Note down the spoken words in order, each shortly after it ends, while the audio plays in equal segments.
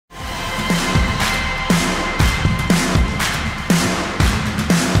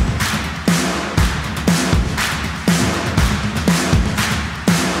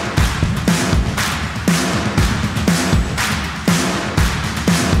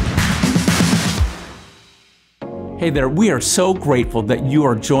Hey there, we are so grateful that you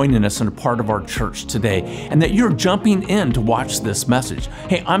are joining us in a part of our church today and that you're jumping in to watch this message.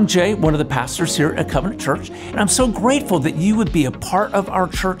 Hey, I'm Jay, one of the pastors here at Covenant Church, and I'm so grateful that you would be a part of our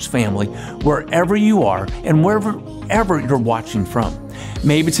church family wherever you are and wherever you're watching from.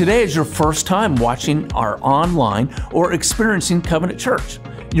 Maybe today is your first time watching our online or experiencing Covenant Church.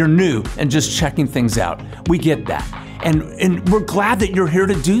 You're new and just checking things out. We get that. And we're glad that you're here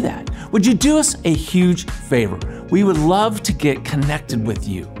to do that. Would you do us a huge favor? We would love to get connected with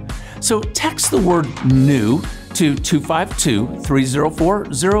you. So text the word NEW to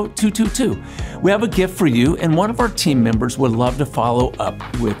 252-304-0222. We have a gift for you, and one of our team members would love to follow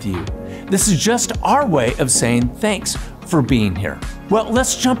up with you. This is just our way of saying thanks for being here. Well,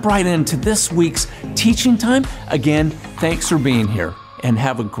 let's jump right into this week's teaching time. Again, thanks for being here, and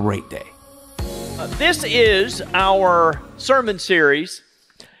have a great day. This is our sermon series,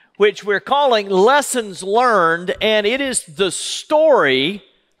 which we're calling Lessons Learned, and it is the story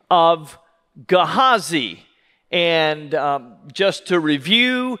of Gehazi. And just to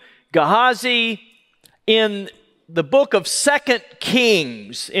review, Gehazi in the book of 2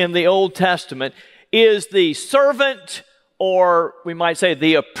 Kings in the Old Testament is the servant, or we might say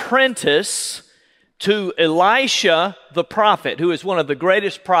the apprentice, to Elisha the prophet, who is one of the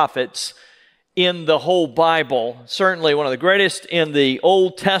greatest prophets in the whole Bible, certainly one of the greatest in the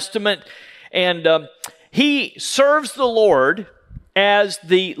Old Testament. And he serves the Lord as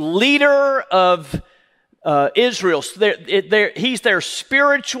the leader of Israel. So he's their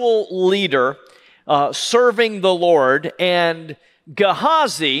spiritual leader, serving the Lord. And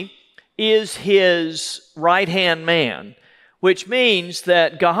Gehazi is his right-hand man, which means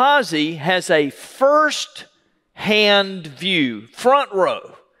that Gehazi has a first-hand view, front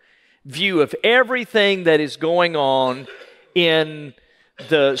row view of everything that is going on in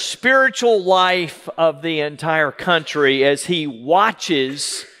the spiritual life of the entire country as he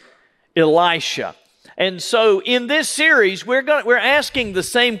watches Elisha. And so in this series, we're asking the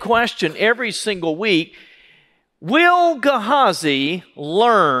same question every single week. Will Gehazi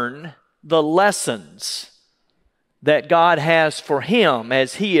learn the lessons that God has for him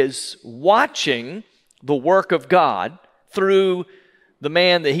as he is watching the work of God through the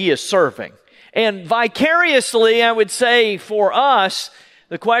man that he is serving? And vicariously, I would say for us,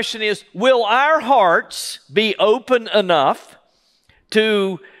 the question is, will our hearts be open enough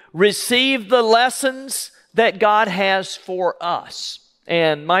to receive the lessons that God has for us?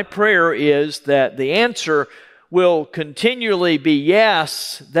 And my prayer is that the answer will continually be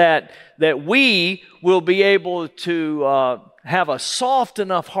yes, that we will be able to have a soft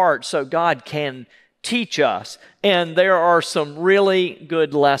enough heart so God can teach us. And there are some really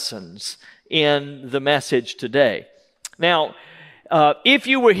good lessons in the message today. Now, if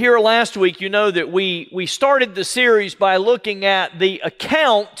you were here last week, you know that we started the series by looking at the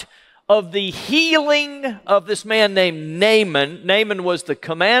account of the healing of this man named Naaman. Naaman was the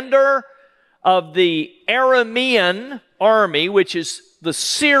commander of the Aramean army, which is the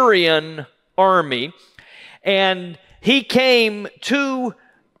Syrian army. And he came to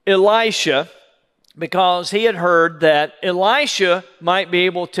Elisha because he had heard that Elisha might be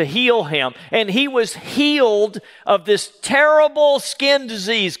able to heal him. And he was healed of this terrible skin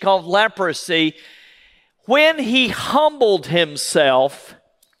disease called leprosy when he humbled himself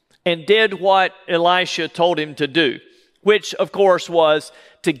and did what Elisha told him to do, which, of course, was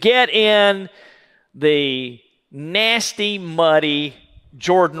to get in the nasty, muddy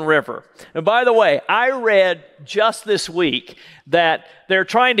Jordan River. And by the way, I read just this week that they're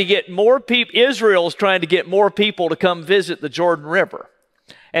trying to get more people, Israel's trying to get more people to come visit the Jordan River.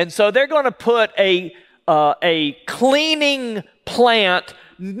 And so they're going to put a cleaning plant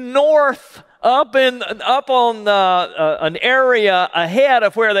north up on an area ahead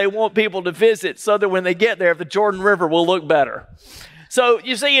of where they want people to visit, so that when they get there, the Jordan River will look better. So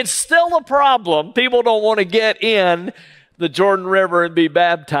you see, it's still a problem. People don't want to get in the Jordan River and be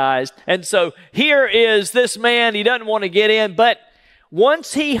baptized. And so here is this man, he doesn't want to get in, but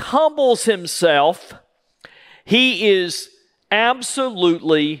once he humbles himself, he is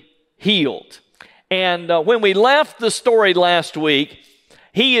absolutely healed. And when we left the story last week,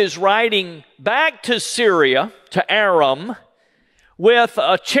 he is riding back to Syria, to Aram, with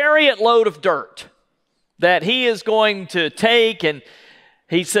a chariot load of dirt that he is going to take. And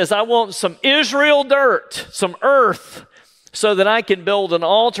he says, I want some Israel dirt, some earth, so that I can build an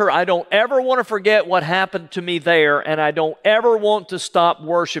altar. I don't ever want to forget what happened to me there, and I don't ever want to stop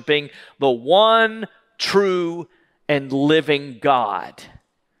worshiping the one true and living God.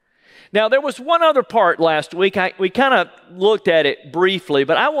 Now, there was one other part last week. We kind of looked at it briefly,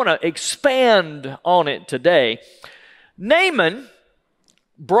 but I want to expand on it today. Naaman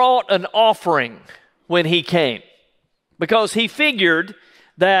brought an offering when he came because he figured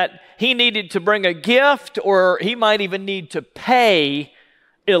that he needed to bring a gift, or he might even need to pay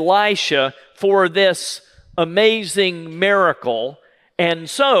Elisha for this amazing miracle. And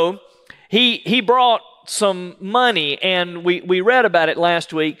so he brought some money, and we read about it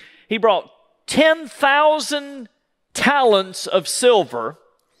last week. He brought 10,000 talents of silver.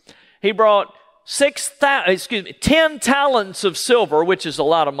 He brought 10 talents of silver, which is a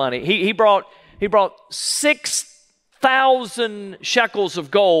lot of money. He brought 6,000 shekels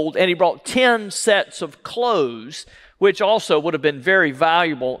of gold, and he brought 10 sets of clothes, which also would have been very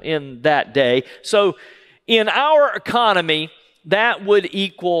valuable in that day. So in our economy, that would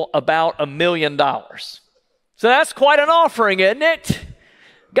equal about $1 million. So that's quite an offering, isn't it?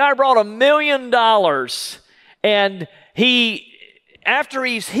 Guy brought $1 million, and after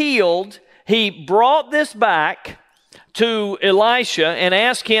he's healed, he brought this back to Elisha and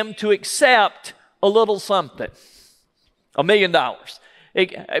asked him to accept a little something. $1 million.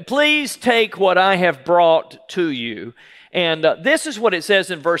 Please take what I have brought to you. And this is what it says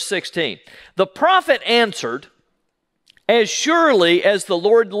in verse 16. The prophet answered, as surely as the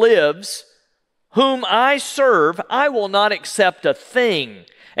Lord lives, whom I serve, I will not accept a thing.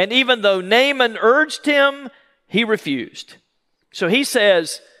 And even though Naaman urged him, he refused. So he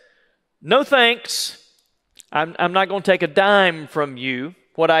says, no thanks. I'm not going to take a dime from you.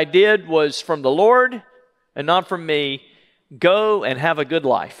 What I did was from the Lord and not from me. Go and have a good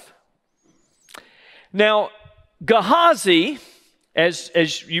life. Now, Gehazi,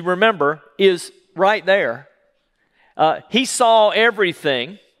 as you remember, is right there. He saw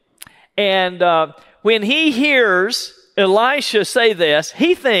everything. And when he hears Elisha say this,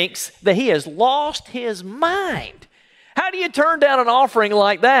 he thinks that he has lost his mind. How do you turn down an offering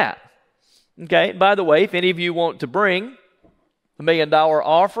like that? Okay, by the way, if any of you want to bring $1 million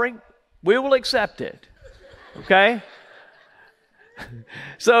offering, we will accept it. Okay?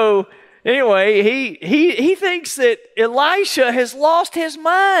 So, anyway, he thinks that Elisha has lost his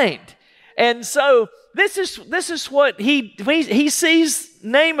mind. And so, this is what he sees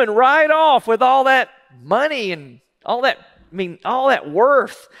Naaman right off with all that money and all that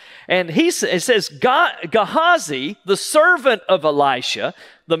worth. And it says, Gehazi, the servant of Elisha,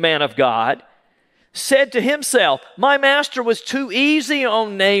 the man of God, said to himself, my master was too easy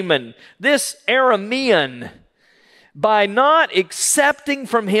on Naaman, this Aramean, by not accepting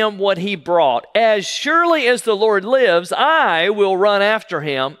from him what he brought. As surely as the Lord lives, I will run after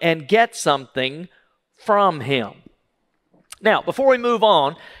him and get something from him. Now, before we move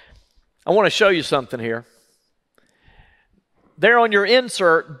on, I want to show you something here. There on your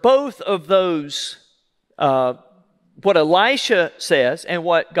insert, both of those, what Elisha says and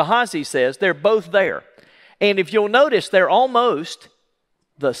what Gehazi says, they're both there. And if you'll notice, they're almost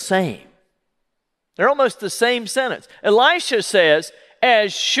the same. They're almost the same sentence. Elisha says,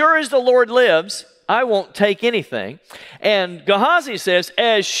 as sure as the Lord lives, I won't take anything. And Gehazi says,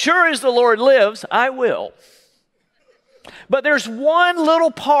 as sure as the Lord lives, I will. But there's one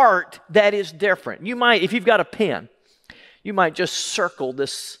little part that is different. You might, if you've got a pen, you might just circle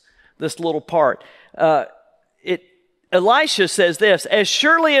this little part. Elisha says this, as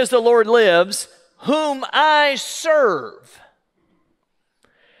surely as the Lord lives, whom I serve.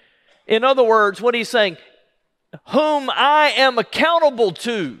 In other words, what he's saying, whom I am accountable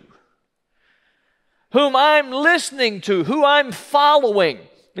to, whom I'm listening to, who I'm following.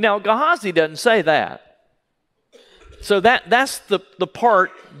 Now, Gehazi doesn't say that. So that's the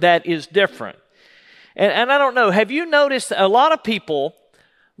part that is different. And I don't know, have you noticed a lot of people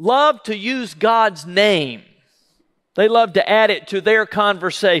love to use God's name? They love to add it to their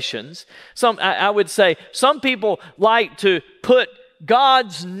conversations. I would say some people like to put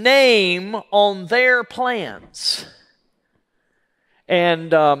God's name on their plans.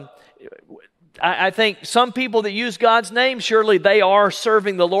 And I think some people that use God's name, surely they are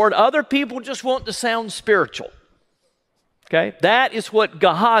serving the Lord. Other people just want to sound spiritual. Okay? That is what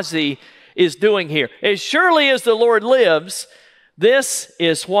Gehazi is doing here. As surely as the Lord lives, this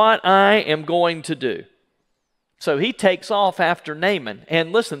is what I am going to do. So he takes off after Naaman.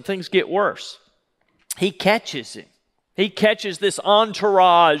 And listen, things get worse. He catches him. He catches this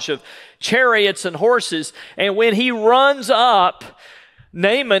entourage of chariots and horses. And when he runs up,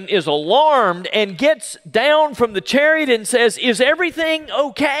 Naaman is alarmed and gets down from the chariot and says, is everything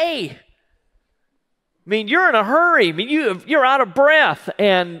okay? I mean, you're in a hurry. I mean, you're out of breath.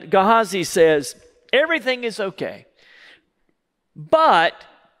 And Gehazi says, everything is okay. But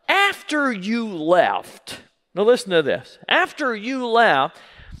after you left, now listen to this. After you left,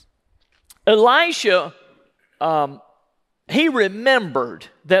 Elisha, he remembered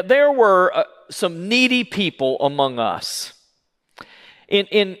that there were some needy people among us.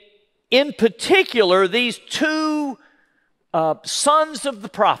 In particular, these two sons of the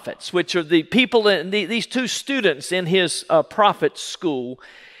prophets, which are the people, these two students in his prophet school,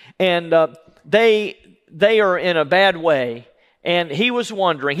 and they are in a bad way. And he was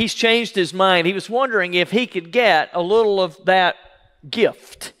wondering, he's changed his mind, he was wondering if he could get a little of that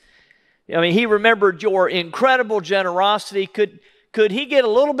gift. I mean, he remembered your incredible generosity. Could he get a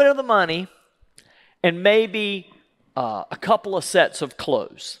little bit of the money and maybe a couple of sets of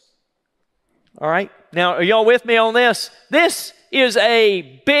clothes? All right? Now, are y'all with me on this? This is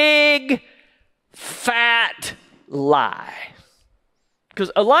a big, fat lie.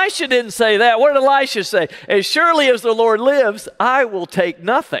 Because Elisha didn't say that. What did Elisha say? As surely as the Lord lives, I will take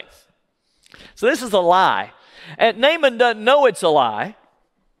nothing. So this is a lie. And Naaman doesn't know it's a lie.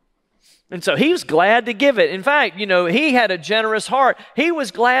 And so he was glad to give it. In fact, you know, he had a generous heart. He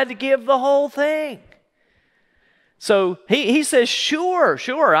was glad to give the whole thing. So he says, sure,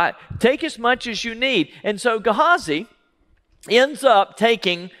 I take as much as you need. And so Gehazi ends up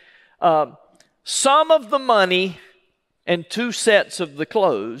taking some of the money and 2 sets of the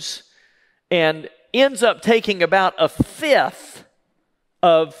clothes, and ends up taking about 1/5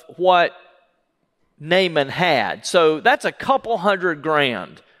 of what Naaman had. So that's a couple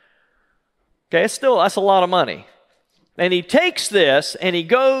 $100,000. Okay, that's a lot of money. And he takes this and he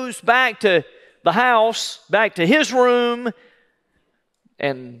goes back to the house, back to his room,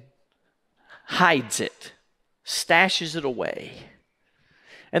 and hides it, stashes it away.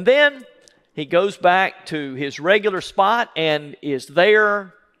 And then he goes back to his regular spot and is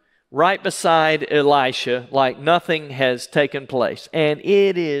there right beside Elisha like nothing has taken place. And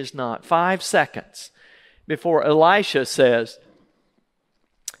it is not 5 seconds before Elisha says,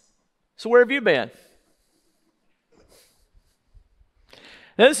 so where have you been?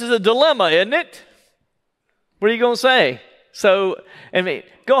 Now, this is a dilemma, isn't it? What are you going to say? So, I mean,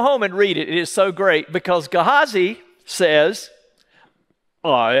 go home and read it. It is so great because Gehazi says,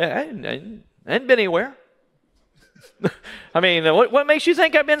 oh, I hadn't been anywhere. I mean, what makes you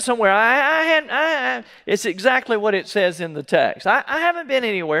think I've been somewhere? I hadn't. It's exactly what it says in the text. I haven't been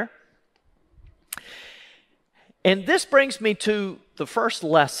anywhere. And this brings me to the first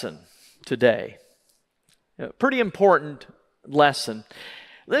lesson today. A pretty important lesson.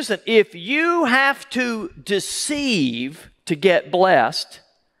 Listen, if you have to deceive to get blessed,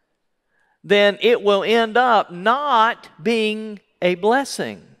 then it will end up not being a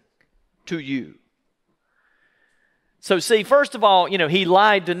blessing to you. So see, first of all, you know, he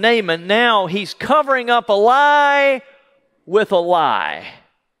lied to Naaman. Now he's covering up a lie with a lie.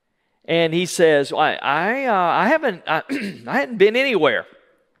 And he says, I hadn't been anywhere.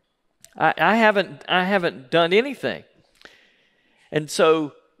 I haven't done anything. And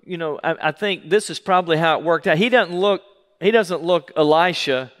so, you know, I think this is probably how it worked out. He doesn't look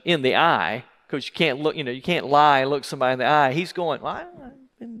Elisha in the eye, because you can't look, you know, you can't lie and look somebody in the eye. He's going, well, I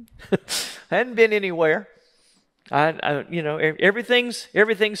hadn't been anywhere. You know,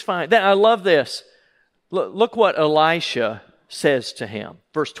 everything's fine. Then I love this. Look what Elisha says to him.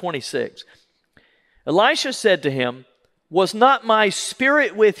 Verse 26. Elisha said to him, was not my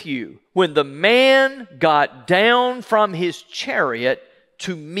spirit with you when the man got down from his chariot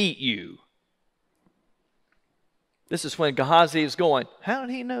to meet you? This is when Gehazi is going, how did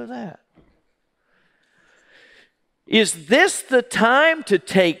he know that? Is this the time to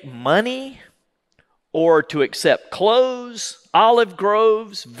take money or to accept clothes, olive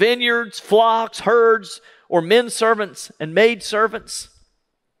groves, vineyards, flocks, herds, or men servants and maid servants?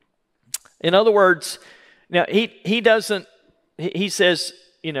 In other words, now he says,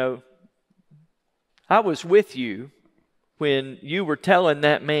 you know, I was with you when you were telling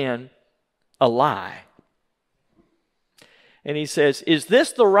that man a lie. And he says, is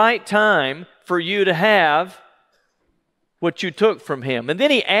this the right time for you to have what you took from him? And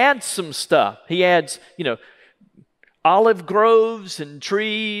then he adds some stuff. He adds, you know, olive groves and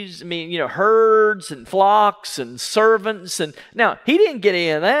trees, herds and flocks and servants. And now, he didn't get any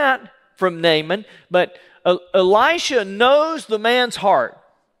of that from Naaman, but Elisha knows the man's heart.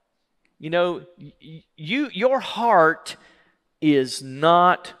 You know, your heart is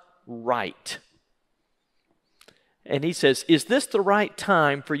not right. And he says, is this the right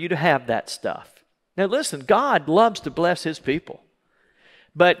time for you to have that stuff? Now listen, God loves to bless his people.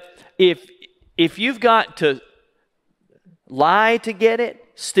 But if you've got to lie to get it,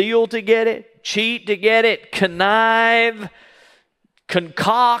 steal to get it, cheat to get it, connive,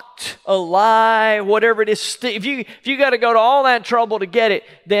 concoct a lie, whatever it is. If you got to go to all that trouble to get it,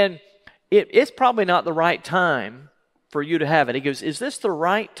 then it's probably not the right time for you to have it. He goes, is this the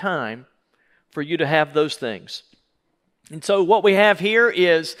right time for you to have those things? And so what we have here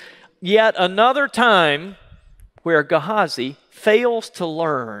is yet another time where Gehazi fails to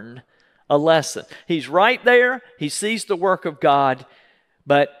learn a lesson. He's right there. He sees the work of God,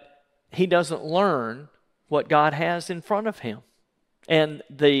 but he doesn't learn what God has in front of him. And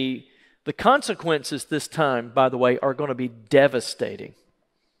the consequences this time, by the way, are going to be devastating.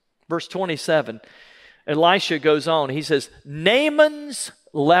 Verse 27, Elisha goes on. He says, Naaman's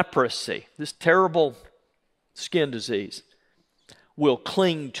leprosy, this terrible skin disease, will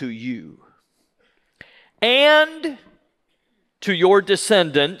cling to you and to your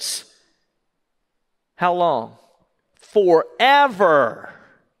descendants. How long? Forever.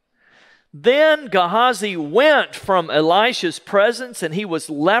 Then Gehazi went from Elisha's presence, and he was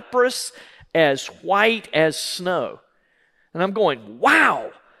leprous as white as snow. And I'm going,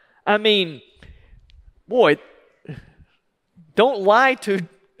 wow. I mean, boy, don't lie to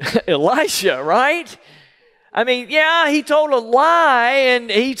Elisha, right? I mean, yeah, he told a lie and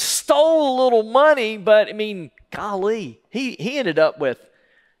he stole a little money, but I mean, golly, he ended up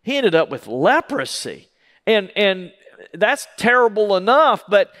with leprosy. And that's terrible enough,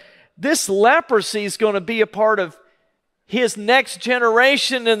 but this leprosy is going to be a part of his next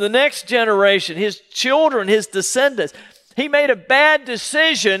generation and the next generation, his children, his descendants. He made a bad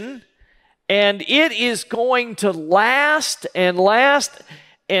decision, and it is going to last,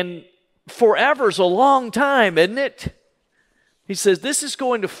 and forever's a long time, isn't it? He says, this is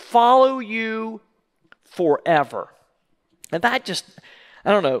going to follow you forever. And that just,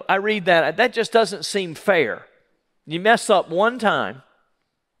 I don't know, I read that just doesn't seem fair. You mess up one time,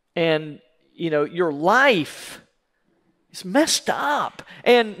 and, your life is messed up.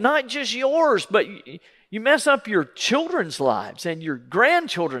 And not just yours, but you mess up your children's lives and your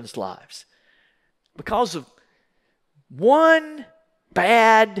grandchildren's lives because of one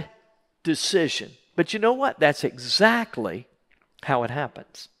bad decision. But you know what? That's exactly how it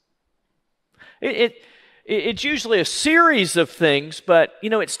happens. It's usually a series of things, but,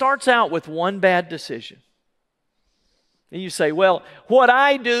 it starts out with one bad decision. And you say, well, what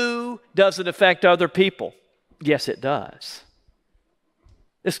I do doesn't affect other people. Yes, it does.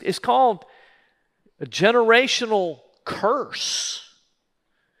 It's called a generational curse.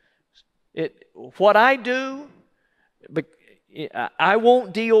 What I do, but I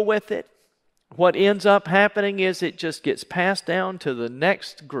won't deal with it. What ends up happening is it just gets passed down to the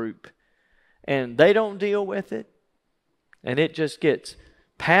next group, and they don't deal with it, and it just gets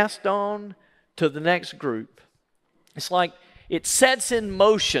passed on to the next group. It's like it sets in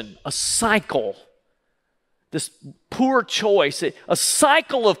motion a cycle, this poor choice, a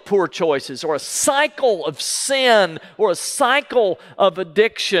cycle of poor choices, or a cycle of sin, or a cycle of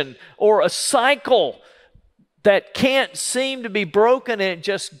addiction, or a cycle that can't seem to be broken, and it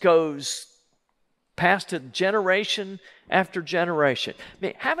just goes past to generation after generation. I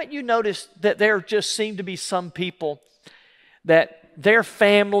mean, haven't you noticed that there just seem to be some people that their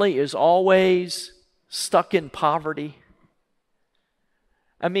family is always stuck in poverty?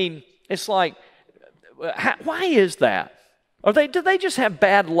 I mean, it's like, why is that? Do they just have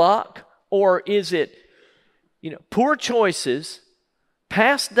bad luck? Or is it, poor choices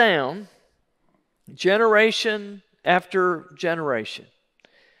passed down generation after generation?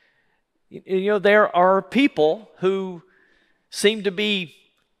 There are people who seem to be,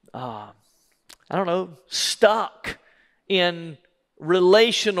 stuck in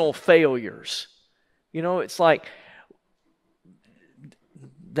relational failures. It's like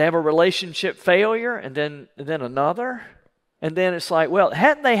they have a relationship failure, and then another, and then it's like, well,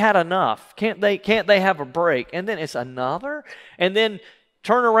 hadn't they had enough? Can't they have a break? And then it's another, and then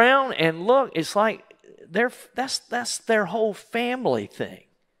turn around and look. It's like that's their whole family thing.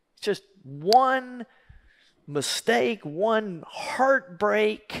 It's just one mistake, one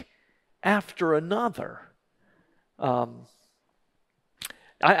heartbreak after another.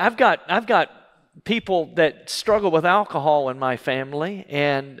 I've got people that struggle with alcohol in my family,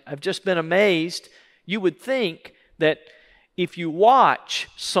 and I've just been amazed. You would think that if you watch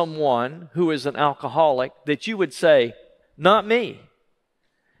someone who is an alcoholic, that you would say, not me.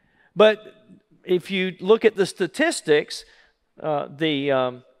 But if you look at the statistics,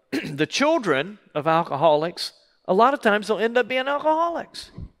 the children of alcoholics, a lot of times they'll end up being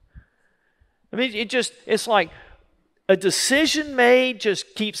alcoholics. I mean, it's like a decision made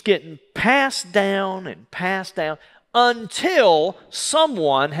just keeps getting passed down and passed down until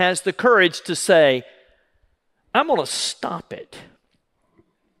someone has the courage to say, I'm going to stop it.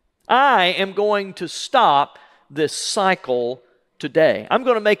 I am going to stop this cycle today. I'm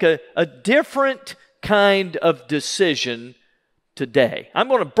going to make a different kind of decision today. I'm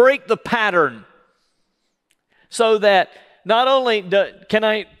going to break the pattern so that not only can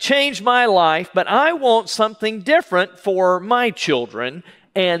I change my life, but I want something different for my children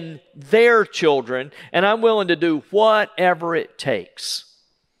and their children, and I'm willing to do whatever it takes.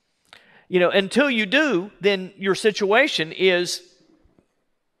 You know, until you do, then your situation is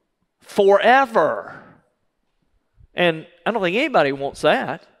forever. And I don't think anybody wants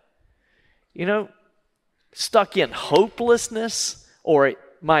that. You know, stuck in hopelessness, or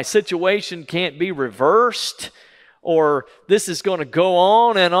my situation can't be reversed, or this is going to go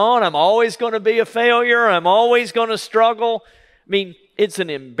on and on. I'm always going to be a failure. I'm always going to struggle. I mean, it's an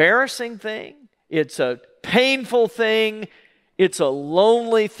embarrassing thing. It's a painful thing. It's a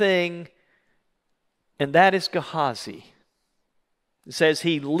lonely thing. And that is Gehazi. It says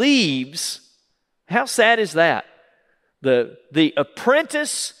he leaves. How sad is that? The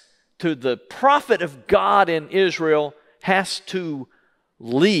apprentice to the prophet of God in Israel has to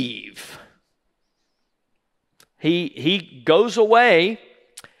leave. He goes away,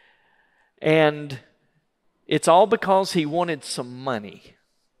 and it's all because he wanted some money.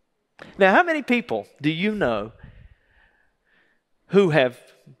 Now, how many people do you know who have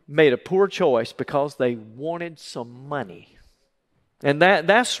made a poor choice because they wanted some money? And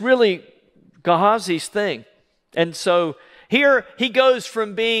that's really Gehazi's thing. And so here he goes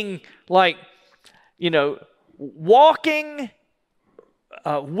from being like, you know, walking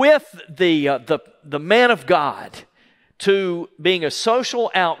with the man of God to being a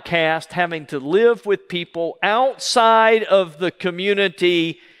social outcast, having to live with people outside of the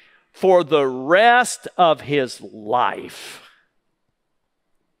community for the rest of his life.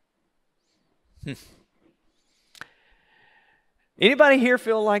 Anybody here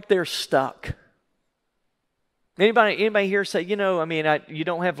feel like they're stuck? Anybody here say, you know, I mean, you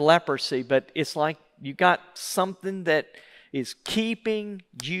don't have leprosy, but it's like you got something that is keeping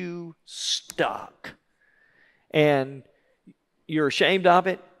you stuck. And you're ashamed of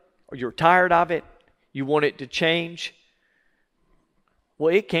it, or you're tired of it, you want it to change.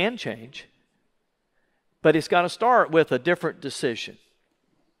 Well, it can change. But it's got to start with a different decision.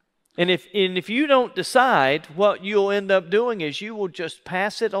 And if you don't decide, what you'll end up doing is you will just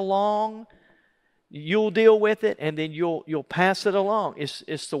pass it along. You'll deal with it, and then you'll pass it along.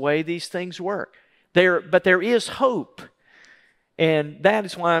 It's the way these things work. But there is hope. And that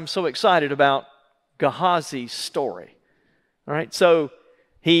is why I'm so excited about Gehazi's story. All right, so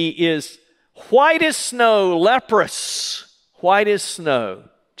he is white as snow, leprous, white as snow.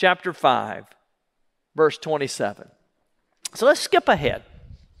 Chapter 5, verse 27. So let's skip ahead.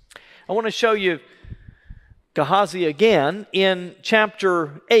 I want to show you Gehazi again in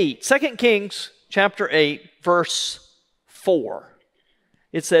chapter 8. 2 Kings chapter 8, verse 4.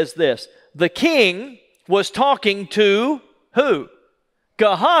 It says this: the king was talking to who?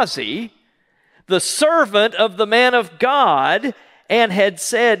 Gehazi, the servant of the man of God, and had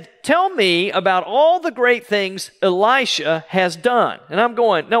said, tell me about all the great things Elisha has done. And I'm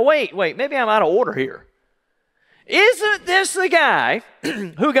going, no, wait, maybe I'm out of order here. Isn't this the guy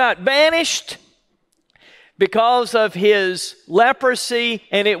who got banished because of his leprosy,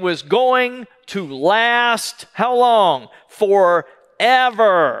 and it was going to last how long?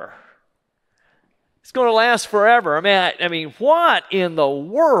 Forever. It's going to last forever. I mean, what in the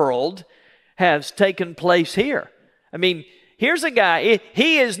world has taken place here? I mean, here's a guy,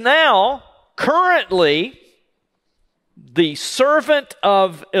 he is now currently the servant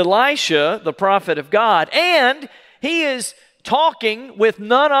of Elisha, the prophet of God, and he is talking with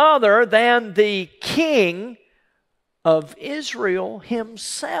none other than the king of Israel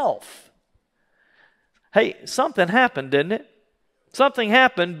himself. Hey, something happened, didn't it? Something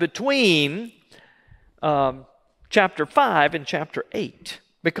happened between chapter 5 and chapter 8,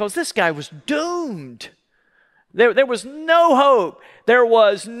 because this guy was doomed. There was no hope. There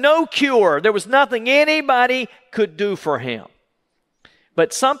was no cure. There was nothing anybody could do for him.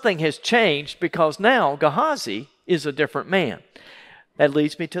 But something has changed, because now Gehazi is a different man. That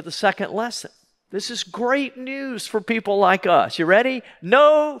leads me to the second lesson. This is great news for people like us. You ready?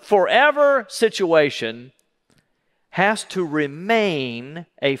 No forever situation has to remain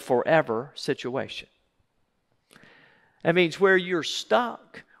a forever situation. That means where you're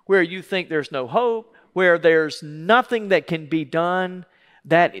stuck, where you think there's no hope, where there's nothing that can be done,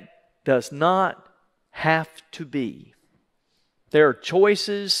 that it does not have to be. There are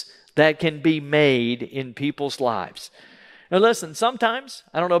choices that can be made in people's lives. Now listen, sometimes,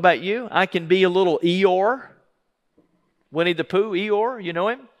 I don't know about you, I can be a little Eeyore. Winnie the Pooh, Eeyore, you know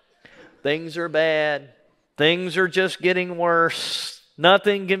him? things are bad. Things are just getting worse.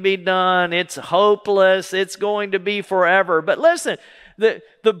 Nothing can be done. It's hopeless. It's going to be forever. But listen,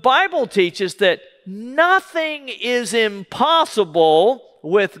 the Bible teaches that nothing is impossible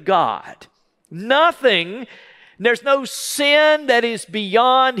with God. Nothing. There's no sin that is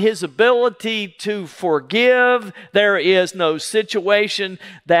beyond His ability to forgive. There is no situation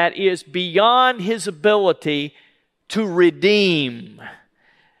that is beyond His ability to redeem.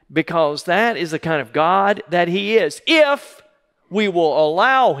 Because that is the kind of God that He is, if we will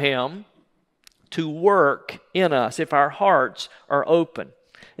allow Him to work in us, if our hearts are open.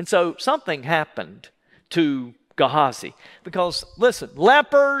 And so something happened to Gehazi. Because, listen,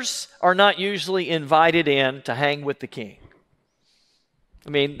 lepers are not usually invited in to hang with the king. I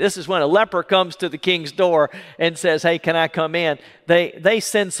mean, this is when a leper comes to the king's door and says, hey, can I come in? They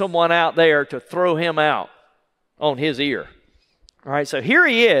send someone out there to throw him out on his ear. All right, so here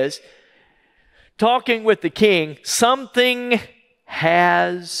he is talking with the king. Something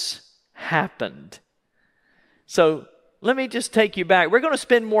has happened. So let me just take you back. We're going to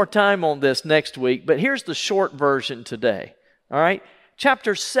spend more time on this next week, but here's the short version today. All right,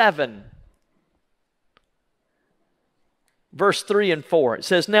 chapter 7, verse 3 and 4. It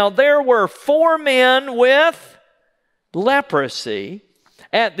says, now there were 4 men with leprosy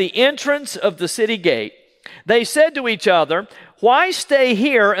at the entrance of the city gate. They said to each other, why stay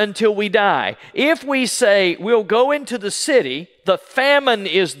here until we die? If we say we'll go into the city, the famine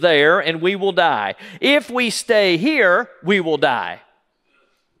is there and we will die. If we stay here, we will die.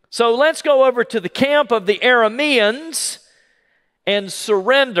 So let's go over to the camp of the Arameans and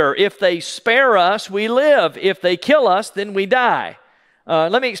surrender. If they spare us, we live. If they kill us, then we die.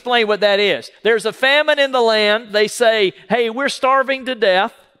 Let me explain what that is. There's a famine in the land. They say, hey, we're starving to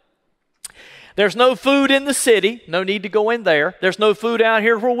death. There's no food in the city. No need to go in there. There's no food out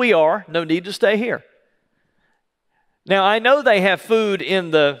here where we are. No need to stay here. Now, I know they have food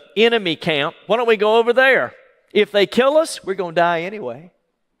in the enemy camp. Why don't we go over there? If they kill us, we're going to die anyway.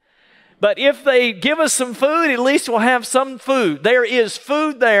 But if they give us some food, at least we'll have some food. There is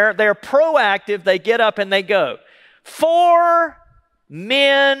food there. They're proactive. They get up and they go. 4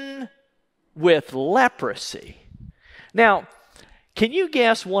 men with leprosy. Now, can you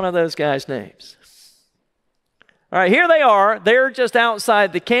guess one of those guys' names? All right, here they are. They're just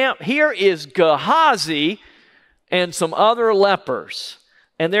outside the camp. Here is Gehazi and some other lepers,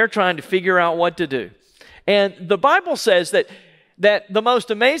 and they're trying to figure out what to do. And the Bible says that the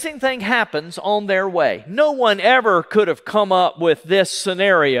most amazing thing happens on their way. No one ever could have come up with this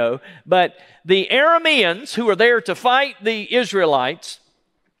scenario, but the Arameans, who are there to fight the Israelites,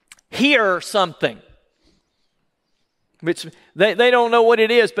 hear something. Which they don't know what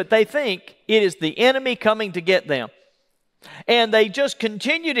it is, but they think it is the enemy coming to get them. And they just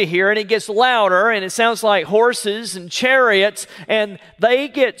continue to hear, and it gets louder, and it sounds like horses and chariots, and they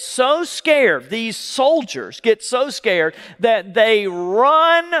get so scared, these soldiers get so scared, that they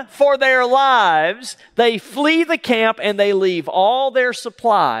run for their lives, they flee the camp, and they leave all their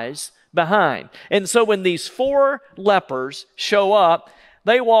supplies behind. And so when these 4 lepers show up,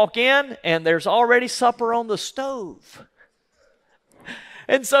 they walk in, and there's already supper on the stove.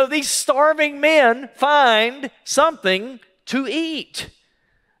 And so these starving men find something to eat,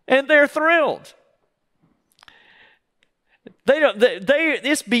 and they're thrilled.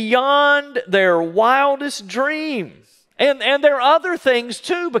 It's beyond their wildest dream. And there are other things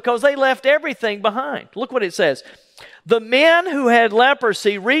too, because they left everything behind. Look what it says. The men who had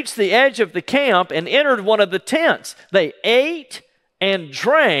leprosy reached the edge of the camp and entered one of the tents. They ate and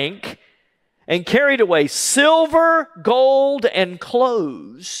drank and carried away silver, gold, and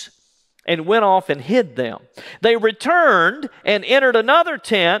clothes, and went off and hid them. They returned and entered another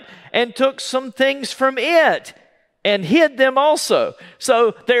tent and took some things from it and hid them also.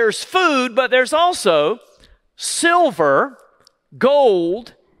 So there's food, but there's also silver,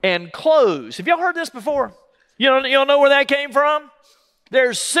 gold, and clothes. Have y'all heard this before? You don't know where that came from?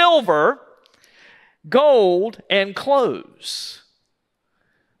 There's silver, gold, and clothes.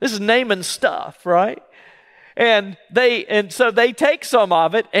 This is Naaman's stuff, right? And so they take some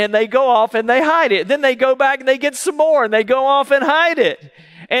of it and they go off and they hide it. Then they go back and they get some more and they go off and hide it.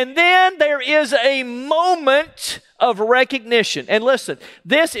 And then there is a moment of recognition. And listen,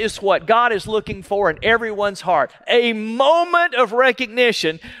 this is what God is looking for in everyone's heart. A moment of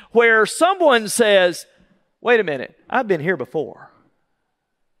recognition where someone says, wait a minute, I've been here before.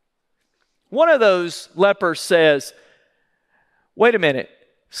 One of those lepers says, wait a minute,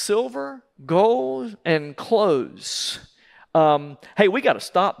 silver, gold, and clothes. Hey, we got to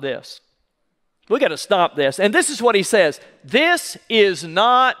stop this. We got to stop this. And this is what he says. This is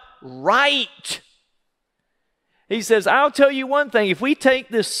not right. He says, I'll tell you one thing. If we take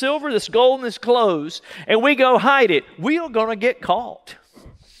this silver, this gold, and this clothes, and we go hide it, we are going to get caught.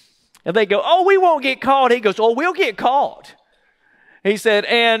 And they go, oh, we won't get caught. He goes, oh, we'll get caught. He said,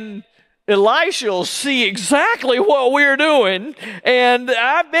 and Elisha will see exactly what we're doing, and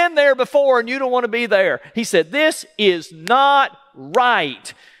I've been there before, and you don't want to be there. He said, this is not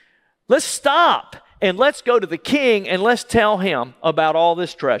right. Let's stop, and let's go to the king, and let's tell him about all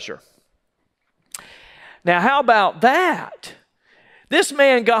this treasure. Now, how about that? This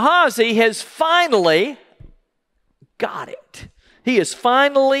man, Gehazi, has finally got it. He has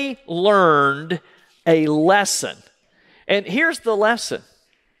finally learned a lesson. And here's the lesson.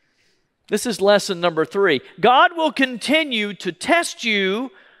 This is lesson number 3. God will continue to test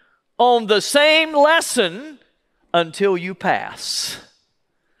you on the same lesson until you pass.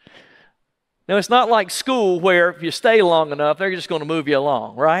 Now, it's not like school where if you stay long enough, they're just going to move you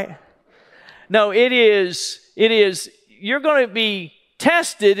along, right? No, it is, you're going to be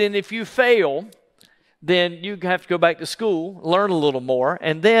tested, and if you fail, then you have to go back to school, learn a little more,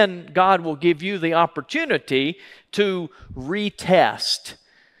 and then God will give you the opportunity to retest.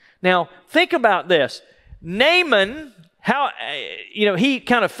 Now, think about this. Naaman, he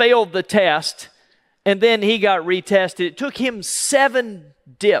kind of failed the test, and then he got retested. It took him 7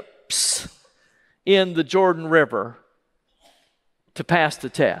 dips in the Jordan River to pass the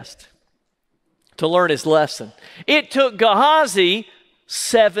test, to learn his lesson. It took Gehazi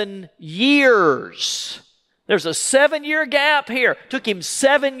 7 years. There's a 7-year gap here. It took him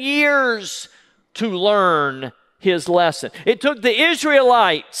 7 years to learn his lesson. It took the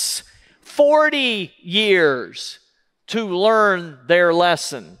Israelites 40 years to learn their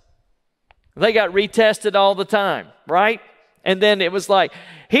lesson. They got retested all the time, right? And then it was like,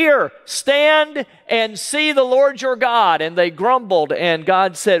 here, stand and see the Lord your God. And they grumbled, and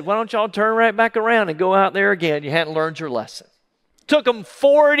God said, why don't y'all turn right back around and go out there again? You hadn't learned your lesson. It took them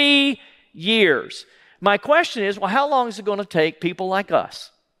 40 years. My question is, well, how long is it going to take people like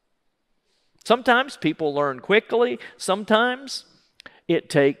us? Sometimes people learn quickly. Sometimes it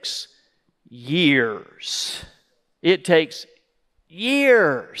takes years. It takes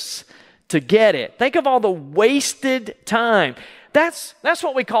years to get it. Think of all the wasted time. That's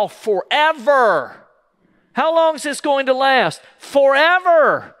what we call forever. How long is this going to last?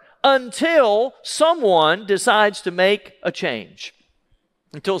 Forever, until someone decides to make a change.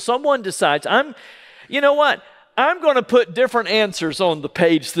 Until someone decides, you know what? I'm going to put different answers on the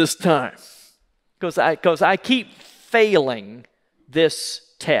page this time. Because I keep failing this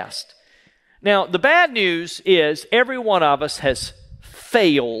test. Now, the bad news is every one of us has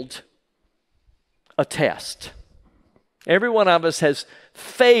failed a test. Every one of us has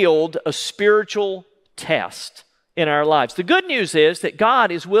failed a spiritual test in our lives. The good news is that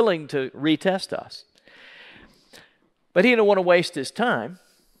God is willing to retest us. But He don't want to waste His time.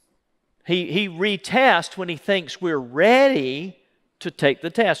 He retests when He thinks we're ready to take the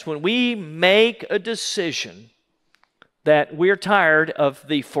test. When we make a decision that we're tired of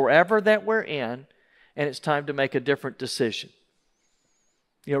the forever that we're in, and it's time to make a different decision.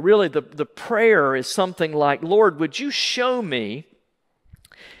 You know, really the prayer is something like, Lord, would you show me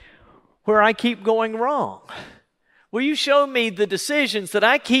where I keep going wrong? Will you show me the decisions that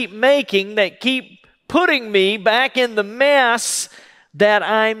I keep making that keep putting me back in the mess that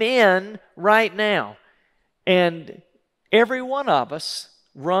I'm in right now? And every one of us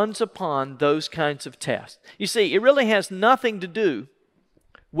runs upon those kinds of tests. You see, it really has nothing to do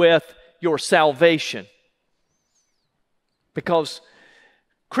with your salvation. Because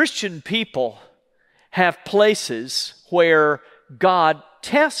Christian people have places where God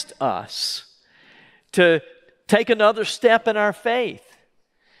tests us to take another step in our faith.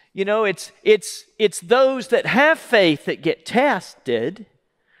 You know, it's those that have faith that get tested,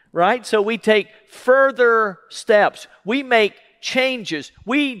 right? So we take further steps. We make changes.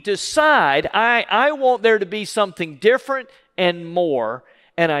 We decide, I want there to be something different and more,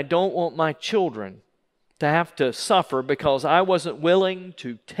 and I don't want my children to have to suffer because I wasn't willing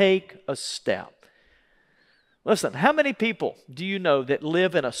to take a step. Listen, how many people do you know that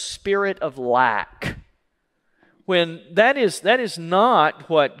live in a spirit of lack? When that is not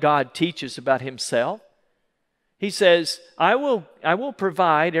what God teaches about Himself. He says, I will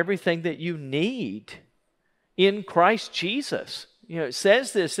provide everything that you need in Christ Jesus. You know, it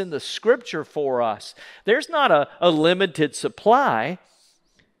says this in the Scripture for us. There's not a limited supply,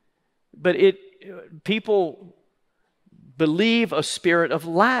 but people believe a spirit of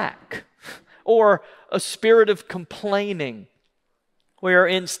lack or a spirit of complaining, where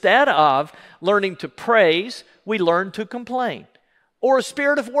instead of learning to praise, we learn to complain. Or a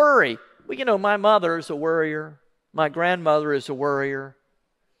spirit of worry. Well, you know, my mother is a worrier. My grandmother is a worrier.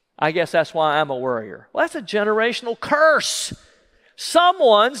 I guess that's why I'm a worrier. Well, that's a generational curse.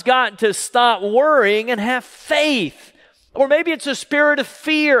 Someone's got to stop worrying and have faith. Or maybe it's a spirit of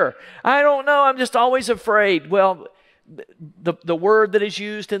fear. I don't know, I'm just always afraid. Well, the word that is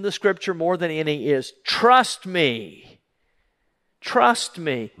used in the Scripture more than any is trust me. Trust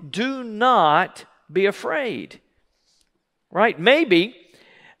me. Do not be afraid. Right? Maybe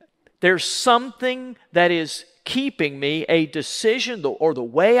there's something that is keeping me, a decision or the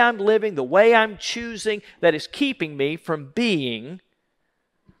way I'm living, the way I'm choosing, that is keeping me from being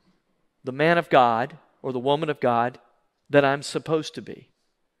the man of God or the woman of God that I'm supposed to be,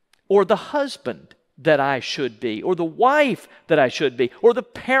 or the husband that I should be, or the wife that I should be, or the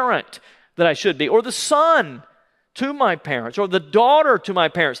parent that I should be, or the son to my parents, or the daughter to my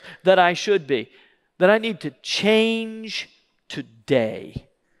parents that I should be, that I need to change today.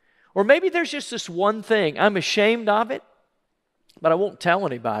 Or maybe there's just this one thing. I'm ashamed of it, but I won't tell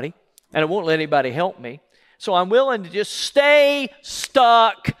anybody, and I won't let anybody help me. So I'm willing to just stay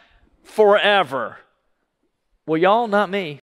stuck forever. Well, y'all, not me.